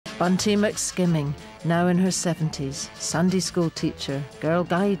Bunty McSkimming, now in her 70s, Sunday school teacher, girl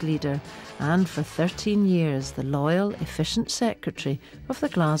guide leader, and for 13 years the loyal, efficient secretary of the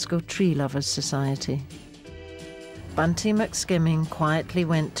Glasgow Tree Lovers Society. Bunty McSkimming quietly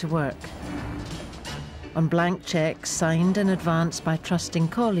went to work. On blank cheques signed in advance by trusting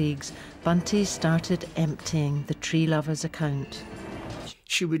colleagues, Bunty started emptying the Tree Lovers account.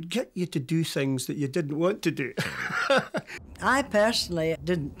 She would get you to do things that you didn't want to do. I personally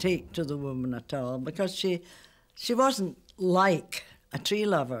didn't take to the woman at all because she wasn't like a tree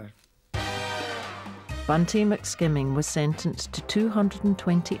lover. Bunty McSkimming was sentenced to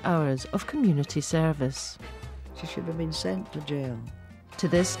 220 hours of community service. She should have been sent to jail. To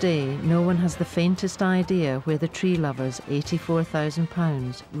this day, no one has the faintest idea where the Tree Lovers'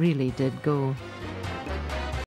 £84,000 really did go.